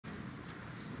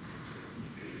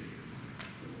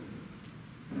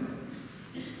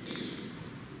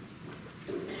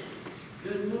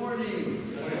Good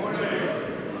morning. Good morning.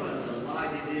 What a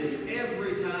delight it is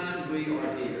every time we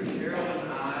are here. Cheryl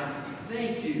and I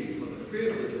thank you for the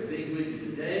privilege of being with you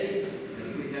today,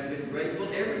 and we have been grateful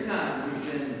every time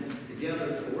we've been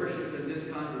together to worship in this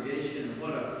congregation. And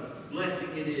what a blessing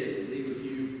it is to be with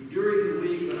you during the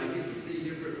week when I get to see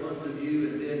different ones of you,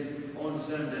 and then on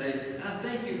Sunday. And I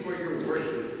thank you for your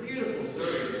worship. Beautiful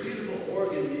service, beautiful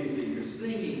organ music, your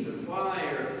singing, the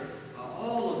choir,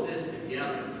 all of this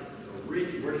together.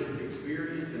 Rich worship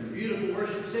experience and beautiful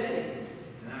worship setting.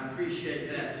 And I appreciate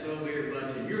that so very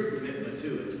much, and your commitment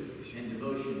to it and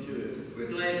devotion to it. We're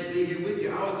glad to be here with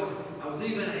you. I was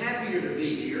even happier to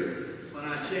be here when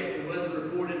I checked the weather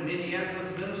report in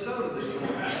Minneapolis, Minnesota this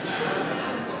morning.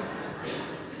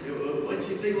 Once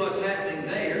you see what's happening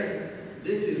there,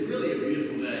 this is really a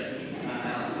beautiful day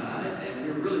outside, and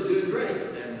we're really doing great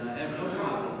and have no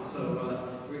problem. So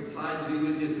we're excited to be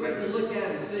with you. It's great to look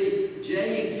at and see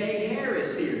Jay and Kay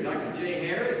Harris here. Dr. Jay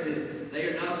Harris they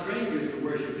are not strangers to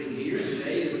worshiping here.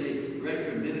 Jay is the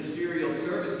Director of Ministerial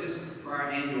Services for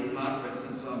our annual conference,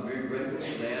 and so I'm very grateful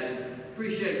for that. And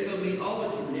appreciate all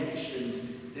the connections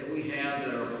that we have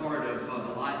that are part of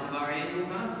the life of our annual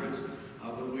conference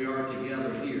when we are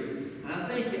together here. And I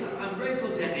think I'm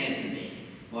grateful to Anthony.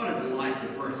 What a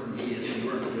delightful person he is to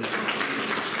work with.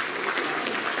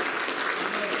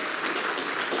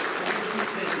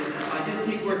 If I just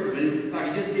keep working with him, if I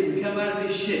can just get him to come out of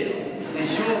his shell and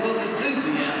show a little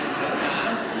enthusiasm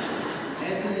sometimes.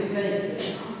 Anthony, thank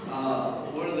you.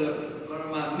 One of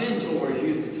my mentors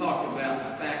used to talk about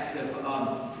the fact of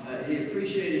he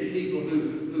appreciated people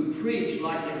who preach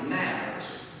like it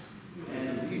matters.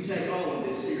 And you take all of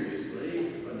this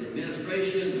seriously. From the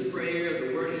administration, the prayer,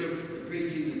 the worship, the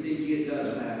preaching, the teaching, it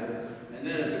does matter. And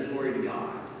that is a glory to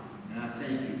God. And I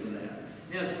thank you for that.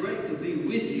 Now, it's great to be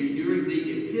with you during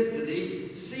the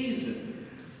Epiphany season.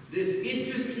 This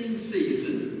interesting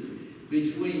season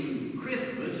between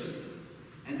Christmas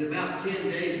and about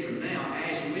 10 days from now,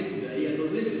 Ash Wednesday, and the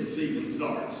Lenten season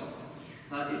starts.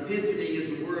 Epiphany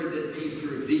is the word that means to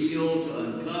reveal, to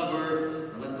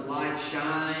uncover, let the light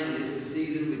shine. And it's the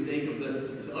season we think of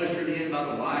it's ushered in by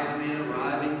the wise men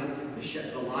arriving,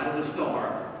 the light of the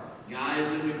star.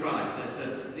 Guys in the Christ. That's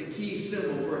the key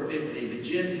symbol for Epiphany. The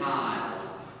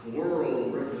Gentiles, the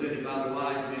world represented by the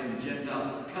wise men, the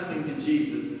Gentiles coming to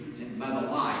Jesus, and by the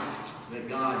light that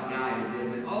God guided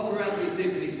them. And all throughout the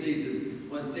Epiphany season,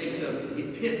 one thinks of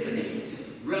epiphanies,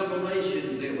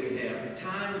 revelations that we have,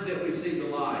 times that we see the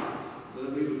light, so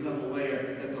that we become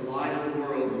aware that the light of the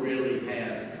world really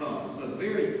has come. So it's a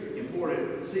very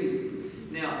important season.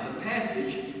 Now, the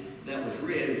passage that was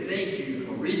read, thank you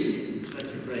for reading it in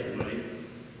such a great way,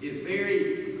 is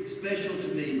very special to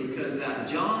me because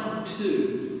John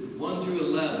 2, 1 through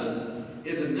 11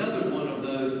 is another one of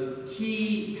those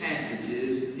key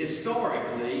passages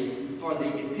historically for the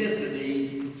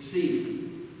Epiphany season.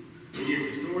 It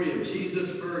is the story of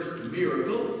Jesus' first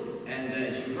miracle, and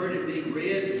as you heard it being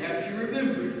read, perhaps you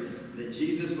remembered that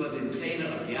Jesus was in Cana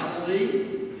of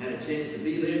Galilee. Had a chance to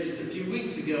be there just a few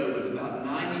weeks ago with about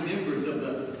 90 members of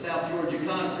the South Georgia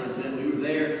Conference, and we were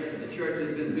there. The church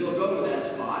has been built over that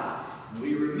spot.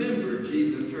 We remember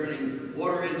Jesus turning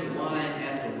water into wine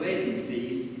at the wedding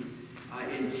feast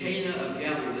in Cana of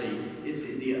Galilee. It's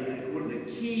one of the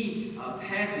key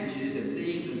passages and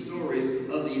themes and stories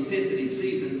of the Epiphany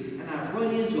season, and I've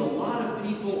run into a lot of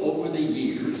people over the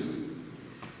years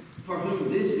for whom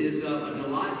this is a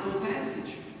delightful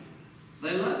passage.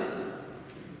 They love it.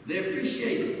 They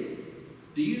appreciate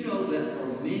it. Do you know that for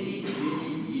many,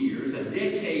 many years, a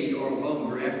decade or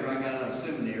longer after I got out of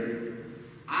seminary,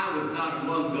 I was not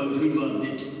among those who loved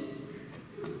it?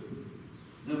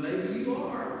 Now, maybe you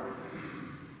are.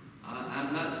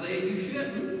 I'm not saying you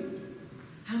shouldn't.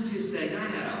 I'm just saying I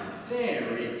had a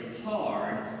very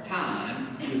hard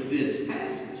time with this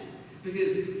passage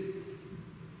because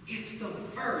it's the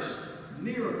first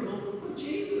miracle of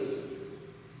Jesus.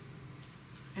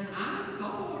 And I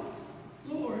thought,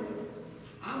 Lord,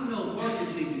 I'm no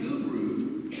marketing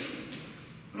guru,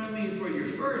 but I mean, for your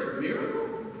first miracle,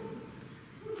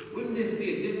 wouldn't this be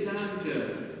a good time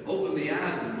to open the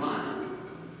eyes of the blind?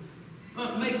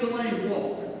 Make the lame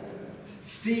walk.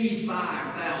 Feed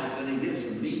 5,000 and get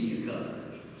some media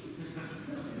coverage.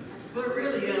 But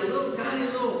really, a little tiny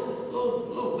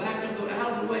little back of the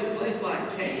out of the way place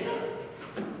like Cana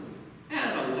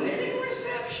at a wedding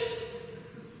reception,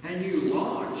 and you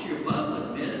launch your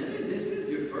public ministry. This is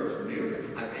your first miracle.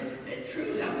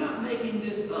 Truly, I'm not making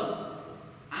this up.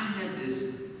 I had this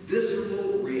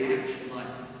visceral reaction, like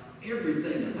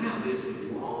everything about this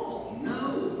is wrong.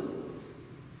 No,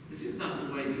 this is not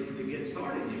the way to get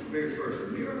started. This very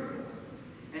first miracle.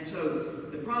 And so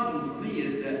the problem for me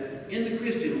is that in the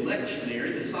Christian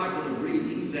lectionary, the cycle of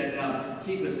readings that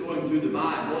keep us going through the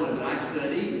Bible and that I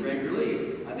study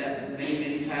regularly, that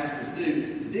many pastors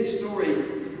do, this story,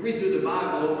 read through the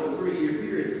Bible over a 3-year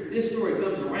period, this story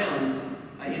comes around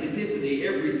in Epiphany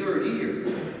every 3rd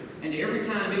year. And every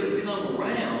time it would come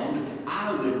around,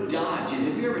 I would dodge it.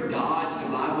 Have you ever dodged a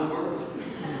Bible verse?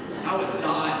 I would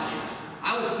dodge it.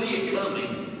 I would see it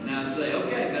coming, and I'd say,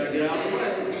 okay, better get out of the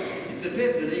way. It's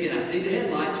Epiphany, and I see the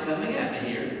headlights coming at me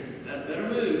here. Better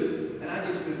move. And I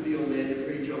just would feel led to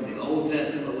preach on the Old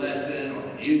Testament lesson or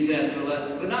the New Testament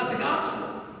lesson, but not the gospel.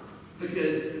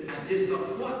 Because I just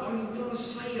thought, what are you going to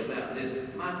say about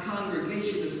this? My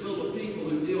congregation is full of people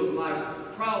who deal with life's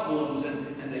problems,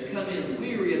 and they come in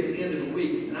weary at the end of the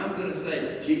week, and I'm going to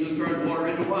say, Jesus turned water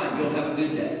into wine. Go have a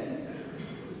good day.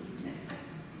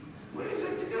 What do you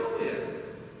think to go with?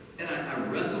 And I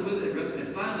wrestled with it, and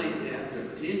finally,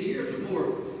 after 10 years or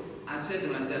more, I said to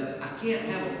myself, I can't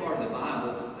have a part of the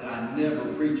Bible that I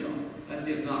never preach on. That's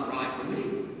just not right for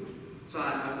me. So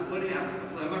I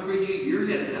plan my preaching a year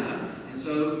ahead of time, and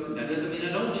so that doesn't mean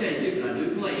I don't change it, but I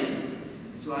do plan.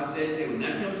 And so I said, okay, when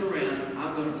that comes around,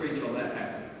 I'm going to preach on that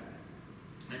passage.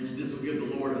 And this will give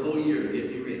the Lord a whole year to get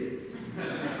me ready.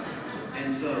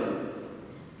 And so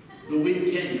the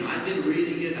week came. I've been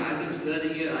reading it, I've been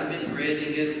studying it, I've been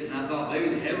dreading it, and I thought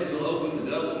maybe the heavens will open,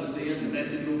 the devil will sin, the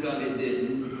message will come. It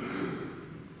didn't.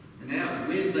 And now it's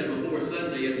Wednesday before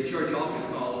Sunday at the church office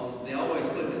calls. They always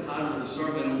put the title of the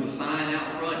sermon on the sign out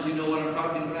front. You know what I'm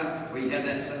talking about? Where you have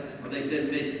that sign. Where they said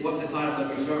to me, what's the title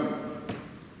of your sermon?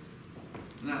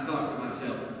 And I thought to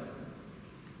myself,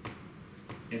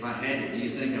 if I had it, do you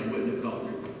think I wouldn't have called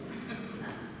you?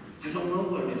 I don't know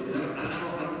what it is. I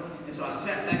don't. And so I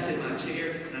sat back in my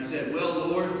chair and I said, well,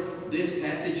 Lord, this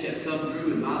passage has come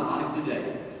true in my life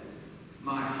today.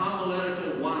 My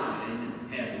homiletical wine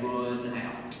has run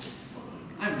out.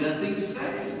 I have nothing to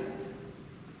say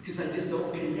because I just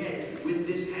don't connect with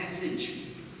this passage.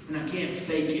 And I can't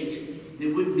fake it.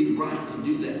 It wouldn't be right to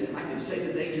do that. I can say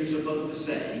the things you're supposed to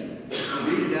say, and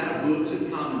read it out of books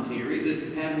and commentaries,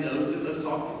 and have notes, and let's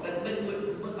talk. But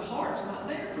the heart's not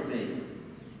there for me.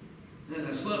 And as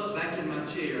I slumped back in my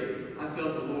chair, I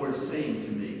felt the Lord saying to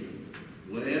me,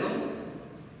 well,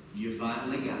 you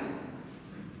finally got it.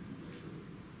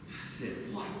 I said,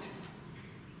 what?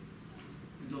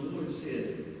 And the Lord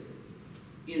said,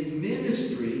 in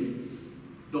ministry,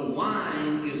 the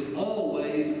wine is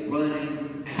always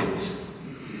running out.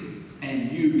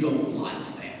 And you don't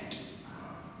like that.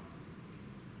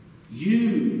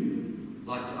 You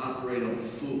like to operate on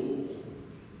full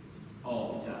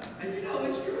all the time. And you know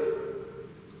it's true.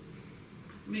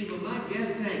 I mean, when my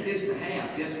gas tank gets to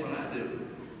half, guess what I do?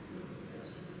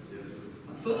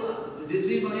 I fill up. Did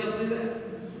anybody else do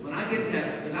that? When I get to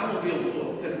half, because I won't be on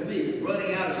full. Because to me,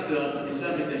 running out of stuff is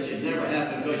something that should never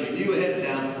happen because you knew ahead of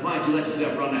time. Why did you let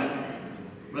yourself run out?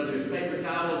 Whether it's paper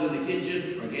towels in the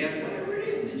kitchen or gas, whatever it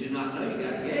is. Did you not know you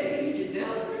got a gauge and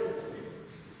down there?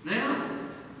 Now,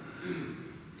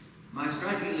 my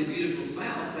strikingly beautiful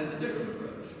spouse has a different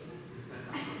approach.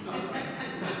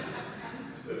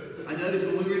 I noticed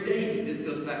when we were dating, this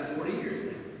goes back 40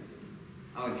 years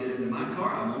now, I would get into my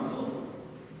car, I'm on full.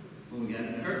 When we got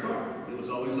into her car, it was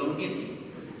always on empty.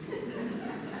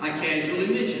 I casually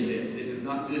mentioned this. This is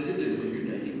not good to do when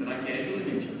you're dating, but I casually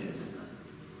mentioned this.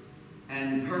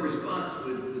 And her response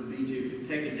would be to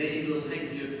take a dainty little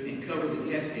handkerchief and cover the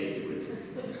gas gauge with it.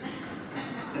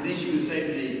 And then she would say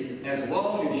to me, as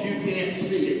long as you can't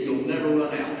see it, you'll never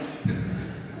run out.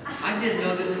 I didn't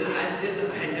know that I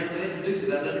had never been introduced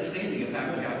to that understanding of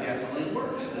how gasoline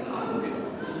works in an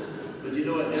automobile. But you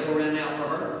know it never ran out for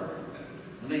her.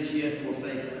 I think she has more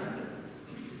faith than I do.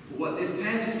 But what this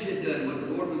passage had done, what the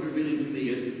Lord was revealing to me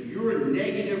is your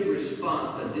negative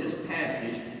response to this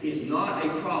passage is not a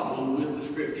problem with the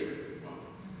Scripture.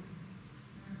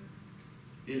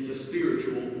 It's a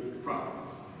spiritual problem.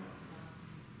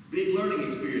 Big learning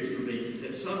experience for me.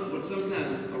 That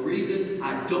sometimes a reason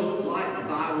I don't like a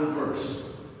Bible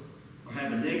verse or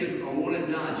have a negative or want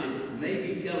to dodge it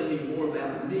may be telling me more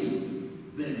about me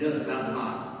than it does about the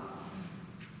Bible.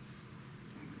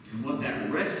 And what that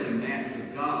wrestling match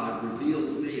with God revealed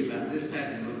to me about this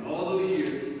passage of all those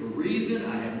years, the reason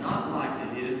I have not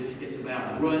liked it is it's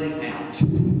about running out.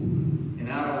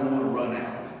 And I don't want to run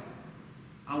out.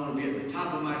 I want to be at the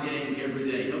top of my game every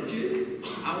day, don't you?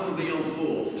 I want to be on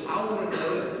full. I want to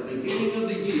know at the beginning of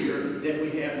the year that we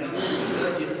have not only the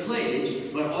budget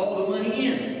pledged, but all the money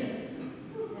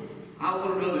in. I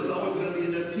want to know there's always going to be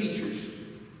enough teachers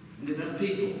and enough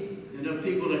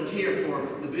people to care for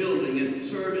the building and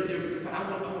serve in different. I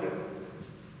want to.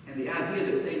 And the idea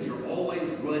that things are always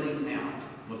running out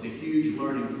was a huge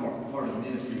learning part of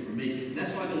ministry for me. And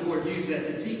that's why the Lord used that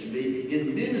to teach me.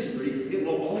 In ministry, it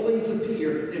will always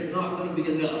appear there's not going to be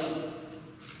enough.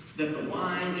 That the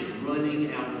wine is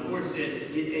running out. The Lord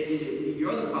said,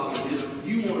 your other problem is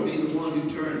you want to be the one who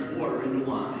turns water into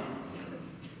wine.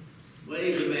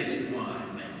 Wave the magic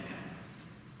wand, make it happen.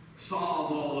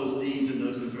 Solve all those needs and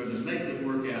those concerns, make them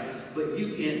work out. But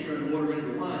you can't turn water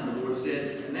into wine, the Lord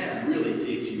said, and that really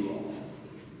ticks you off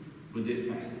with this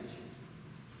passage.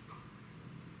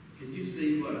 Can you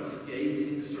see what a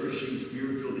scathing, searching,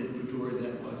 spiritual inventory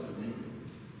that was for me?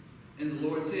 And the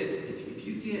Lord said, if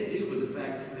you can't deal with the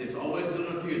fact that it's always going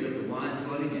to appear that the wine's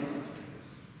running out,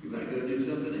 you've got to go do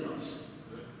something else.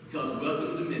 Because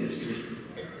welcome to ministry.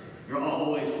 You're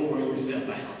always pouring yourself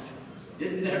out.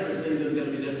 It never seems it's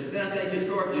going to be done. Then I think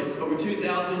historically, over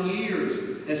 2,000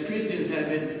 years, as Christians have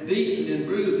been beaten and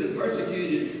bruised and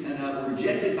persecuted and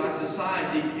rejected by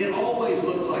society, it always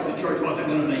looked like the church wasn't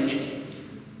going to make it.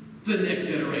 The next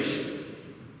generation.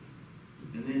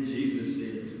 And then Jesus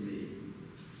said to me,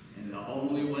 and the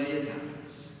only way it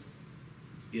happens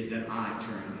is that I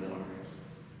turn water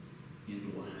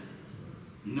into wine.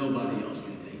 Nobody else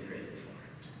can take credit for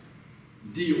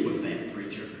it. Deal with that,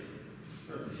 preacher.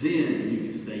 Then you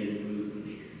can stay in the movement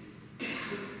here.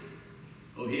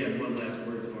 Oh, he had one last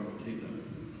word for me too,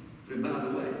 though. But by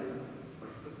the way,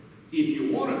 if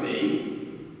you want to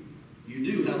be, you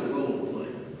do have a role to play.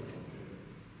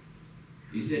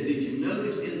 He said, did you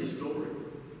notice in the story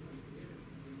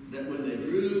that when they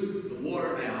drew the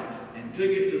water out and took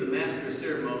it to the master of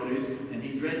ceremonies and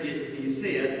he drank it, he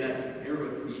said that,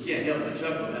 you can't help but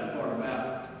chuckle that part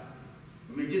about it.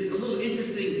 I mean, just a little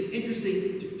interesting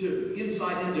to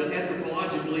insight into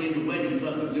anthropologically into wedding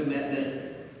customs in that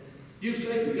day. You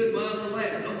save the good wine for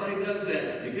last. Nobody does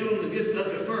that. You give them the good stuff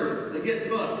at first. They get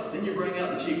drunk. Then you bring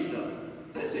out the cheap stuff.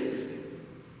 That's interesting.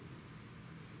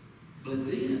 But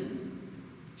then,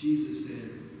 Jesus said,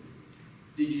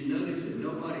 did you notice that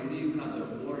nobody knew how the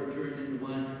water turned into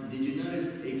wine? Did you notice,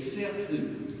 except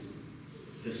who?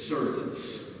 The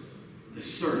servants. The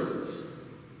servants.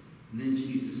 And then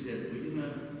Jesus said, well, you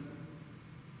know,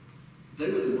 they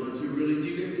were the ones who really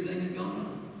knew everything had gone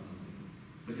on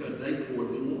because they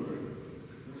poured the water.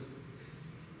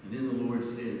 And then the Lord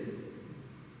said,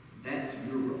 that's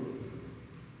your role.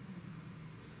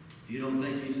 If you don't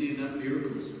think you see enough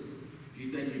miracles, if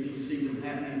you think you need to see them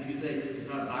happening, if you think it's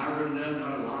not vibrant enough,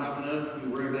 not alive enough, you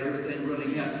worry about everything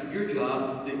running out, your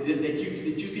job that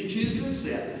you can choose to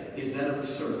accept is that of the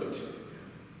servant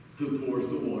who pours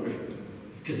the water.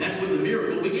 Because that's when the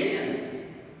miracle began.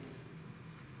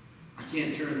 I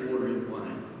can't turn water into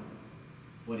wine.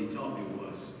 What he taught me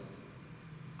was,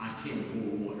 I can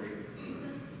pour water.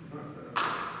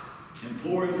 And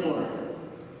pouring water,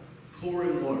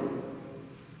 pouring water,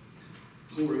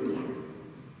 pouring water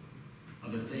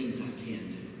are the things I can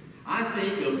do. I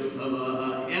think of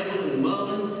Evelyn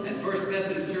Mullen at First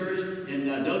Methodist Church in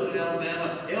Dothan,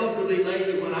 Alabama. Elderly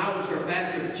lady, when I was her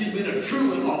pastor, she'd been a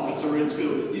truant officer in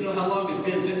school. You know how long it's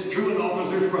been since truant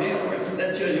officers were held?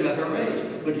 That tells you about her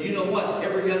age. But you know what?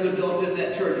 Every young adult in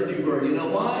that church knew her. You know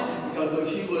why?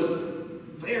 Because she was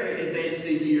very advanced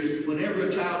in years. Whenever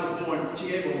a child was born, she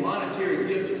gave a monetary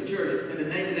gift to the church in the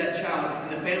name of that child,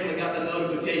 and the family got the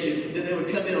notification. Then they would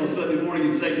come in on Sunday morning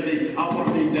and say to me, I want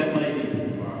to meet that lady.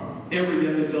 Every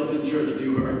young adult in church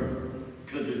knew her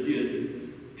because the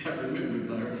kid got remembered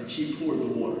by her. She poured the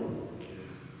water.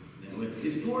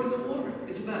 It's pouring the water.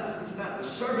 It's about the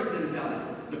servant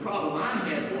mentality. The problem I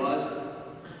had was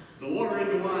the water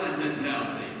into wine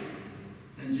mentality.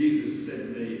 And Jesus said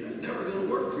to me, that's never going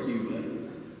to work for you, buddy.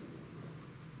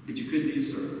 But you could be a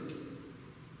servant.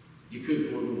 You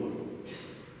could pour the water.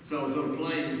 So I was on a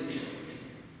plane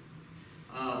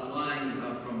flying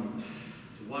from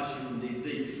Washington,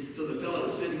 D.C. So the fellow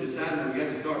was sitting beside me. We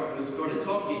started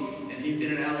talking, and he'd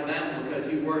been in Alabama because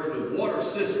he worked with water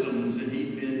systems, and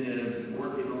he'd been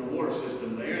working on a water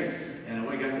system there. And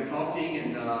we got to talking,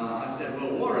 and I said,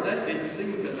 well, water, that's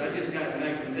interesting because I just got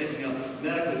back from taking a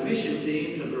medical mission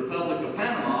team to the Republic of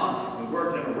Panama. We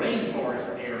worked in a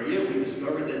rainforest area. We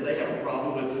discovered that they have a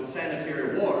problem with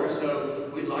sanitary water, so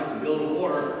we'd like to build a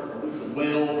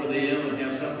well for them and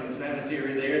have something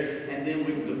sanitary there. And then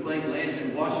the plane lands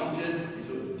in Washington. It's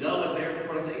the Dulles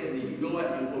Airport, I think, and then you go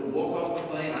out and you walk off the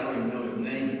plane. I don't even know his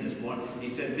name at this point. He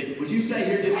said, would you stay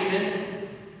here just a minute?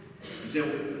 He said,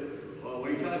 well, what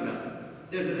are you talking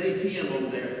about? There's an ATM over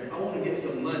there. I want to get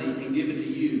some money and give it to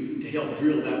you to help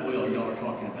drill that well y'all are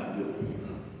talking about doing.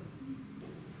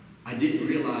 I didn't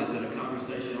realize that a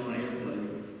conversation on an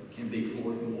airplane can be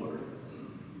pouring water.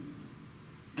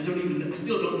 I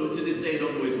still don't know, to this day, I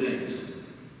don't know his name.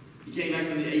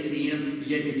 in the ATM, he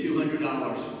gave me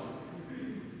 $200.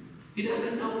 He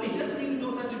doesn't know me. He doesn't even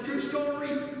know if that's a true story.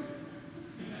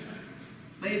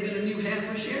 May have been a new hat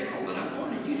for Cheryl, but I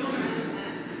wanted, you don't know.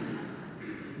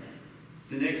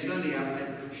 The next Sunday, I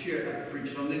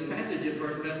preached on this passage at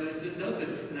First Methodist in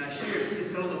Dothan, and I shared,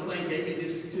 this fellow on the plane gave me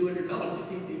this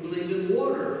 $200. He believes in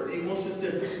water, and he wants us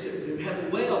to have a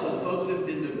well for the folks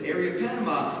in the area of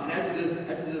Panama. And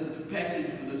after the passage,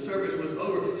 the service was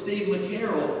over, Steve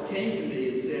McCarroll came to me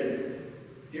and said,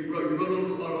 he wrote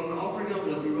on an offering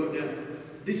envelope, he wrote down,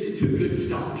 "This is too good to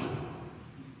stop."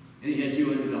 And he had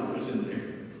 $200 in there.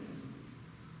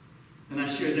 And I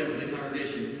shared that with the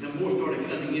congregation. And more started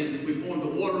coming in. We formed the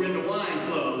Water into Wine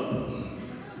Club.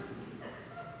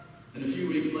 And a few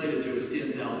weeks later, there was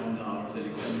 $10,000 that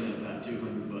had come in, about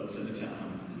 $200 at a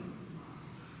time.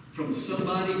 From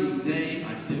somebody whose name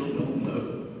I still don't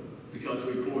know, because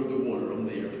we poured the water on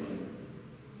the airplane.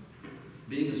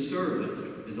 Being a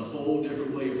servant is a whole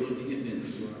different way of looking at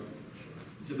ministry.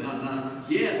 It's about not,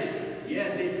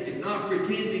 it's not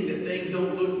pretending that things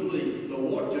don't look bleak. The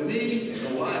water, to me,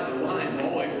 the wine's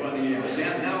always running out.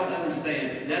 Now I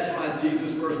understand. That's why it's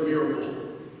Jesus' first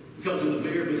miracle. Because in the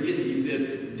very beginning, he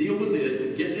said, deal with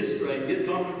this, get this straight, get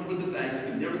comfortable with the fact that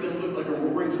it's never going to look like a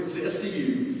roaring success to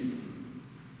you.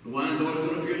 The wine's always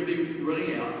going to appear to be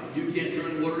running out. You can't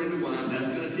turn water into wine. That's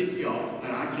going to tick you off.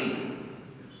 And I can.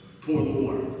 Pour the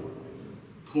water.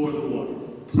 Pour the water.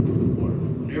 Pour the water.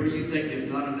 Whenever you think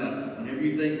there's not enough, whenever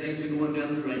you think things are going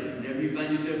down the drain, whenever you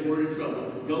find yourself in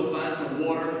trouble, go find some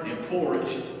water and pour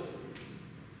it.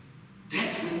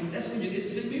 That's when you get to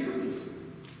see miracles.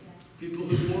 People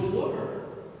who pour the water.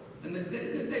 And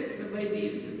they may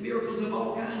be miracles of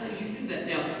all kinds as you do that.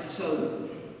 Now, so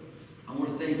I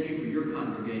want to thank you for your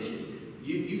congregation.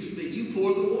 You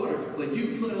pour the water, but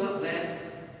you put up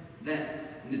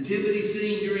that nativity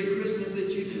scene during Christmas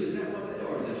that you do. Is that what that,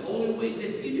 or is it Holy Week?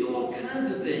 You do all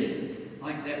kinds of things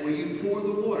like that where you pour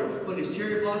the water. When it's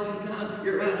cherry blossom time,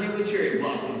 you're out here with cherry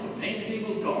blossoms, painting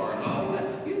people's cars, all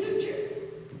that. You do cherry.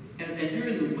 And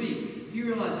during the week, you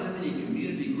realize how many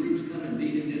community groups come and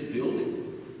meet in this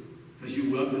building? Because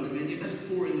you welcome them in. Let's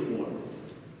pour in the water.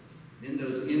 In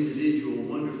those individual,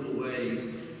 wonderful ways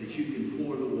that you can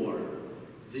pour the water.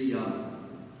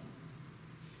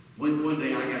 One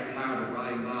day I got tired of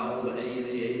riding by all the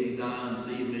A&E, Zion,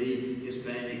 CB,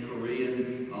 Hispanic,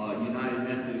 Korean, United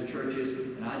Methodist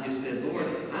churches, and I just said, Lord,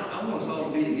 I want us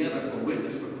all to be together for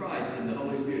witness for Christ. And the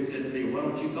Holy Spirit said to me, why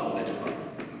don't you call everybody?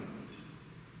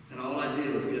 And all I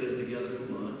did was get us together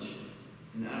for lunch.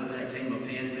 And out of that came a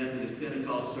Pan-Methodist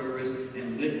Pentecost service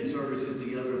and Lenten services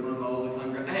together among all the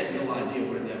congregation. I had no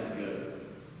idea where that would go.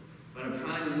 But I'm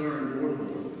trying to learn more and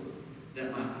more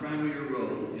that my primary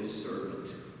role is servant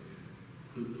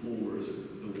who pours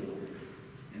the water.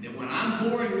 And then when I'm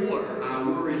pouring water, I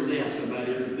worry less about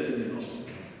everything else.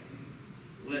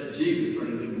 Let Jesus turn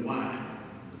it into wine.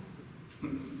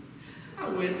 I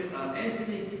went,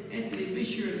 Anthony, be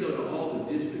sure to go to all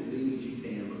the district meetings you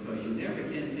can, because you never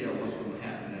can tell what's going to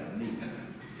happen at a meeting.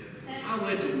 I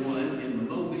went to one in the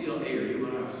Mobile area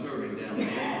when I was serving down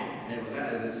there. And it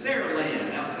was at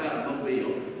Saraland outside of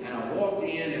Mobile. And I walked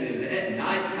in, and it was at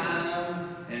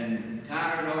nighttime and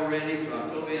tired already. So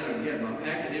I go in, I get my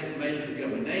packet information, I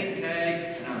got my name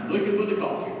tag, and I'm looking for the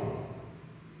coffee.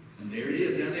 And there it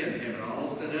is down there. They have it all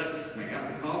set up. And I got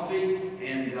the coffee,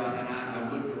 and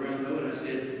I looked around though, and I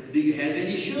said, do you have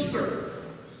any sugar?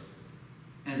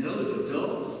 And those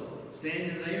adults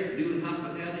standing there doing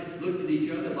hospitality looked at each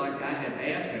other like I had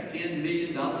asked a $10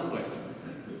 million question.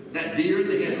 That deer in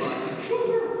the headlights,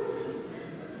 sugar.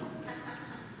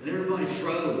 And everybody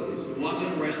froze.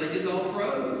 Walking around, they just all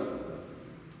froze.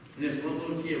 And this one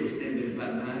little kid was standing there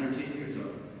about 9 or 10 years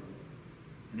old.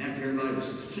 And after everybody was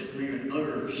sitting there in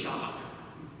utter shock,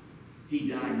 he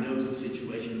diagnosed the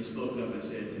situation and spoke up and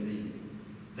said to me,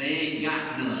 they ain't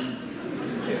got none.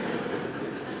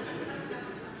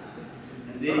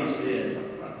 And then he said,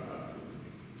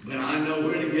 but I know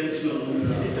where to get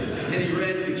some. And he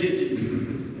ran to the kitchen.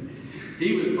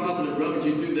 He was probably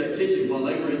rummaging through that kitchen while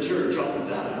they were in church all the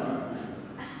time.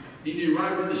 He knew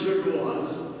right where the sugar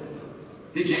was.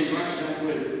 He came right back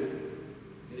with it.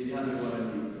 And he got me what I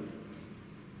needed.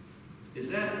 Is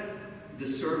that the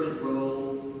servant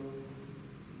role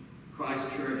Christ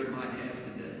Church might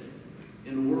have today?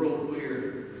 In a world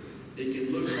where it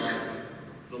can look like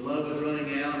the love is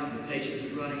running out, the patience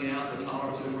is running out, the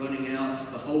tolerance is running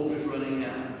out, the hope is running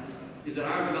out. Is it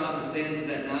our job to stand with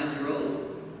that 9-year-old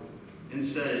and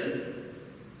say,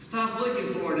 stop looking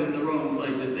for it in the wrong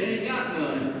places. They ain't got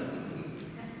none.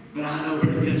 But I know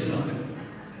where to get some.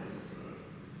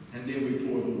 And then we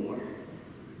pour the water.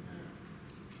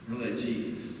 And let Jesus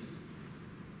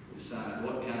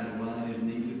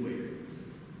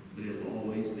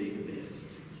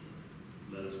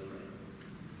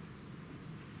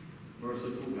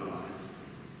merciful God,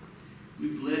 we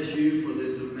bless you for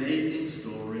this amazing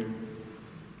story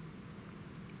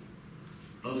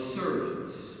of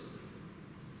servants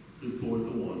who poured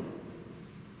the water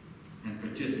and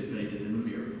participated in the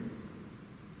miracle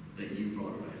that you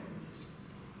brought about.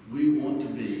 We want to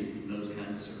be those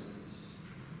kind of servants.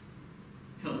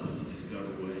 Help us to discover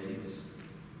ways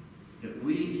that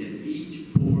we can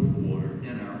each pour water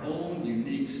in our own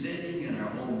unique setting, in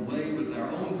our own way, with our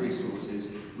own resources.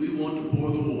 We want to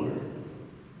pour the water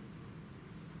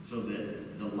so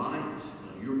that the light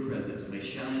of your presence may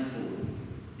shine forth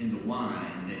in the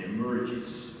wine that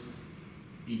emerges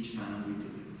each time we do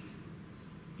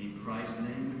it. In Christ's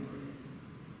name we pray.